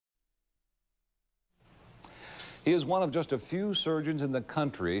He is one of just a few surgeons in the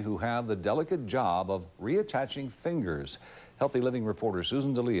country who have the delicate job of reattaching fingers. Healthy Living reporter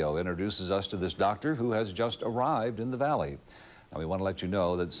Susan DeLeo introduces us to this doctor who has just arrived in the valley. Now, we want to let you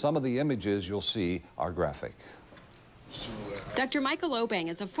know that some of the images you'll see are graphic. Dr. Michael Obeng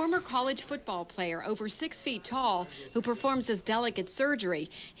is a former college football player, over 6 feet tall, who performs this delicate surgery.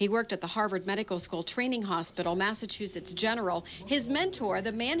 He worked at the Harvard Medical School Training Hospital, Massachusetts General. His mentor,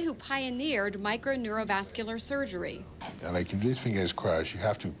 the man who pioneered microneurovascular surgery. Like if this finger is crushed, you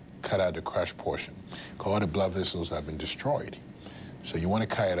have to cut out the crushed portion. All the blood vessels have been destroyed. So you want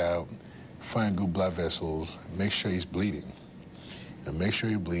to cut it out, find good blood vessels, make sure he's bleeding. And make sure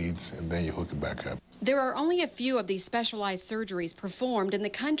he bleeds, and then you hook it back up. There are only a few of these specialized surgeries performed in the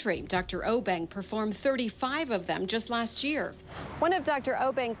country. Dr. Obeng performed 35 of them just last year. One of Dr.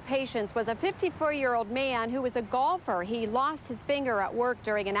 Obeng's patients was a 54-year-old man who was a golfer. He lost his finger at work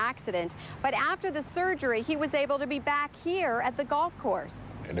during an accident, but after the surgery, he was able to be back here at the golf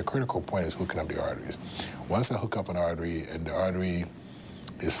course. And the critical point is hooking up the arteries. Once I hook up an artery and the artery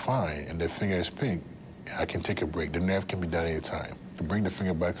is fine and the finger is pink, I can take a break. The nerve can be done anytime. To bring the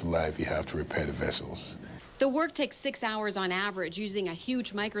finger back to life, you have to repair the vessels. The work takes 6 hours on average using a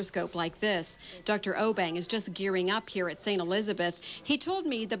huge microscope like this. Dr. Obeng is just gearing up here at St. Elizabeth. He told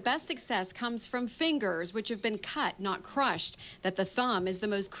me the best success comes from fingers which have been cut, not crushed, that the thumb is the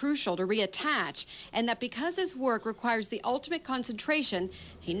most crucial to reattach, and that because his work requires the ultimate concentration,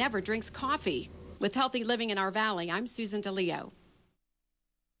 he never drinks coffee. With Healthy Living in our Valley, I'm Susan DeLeo.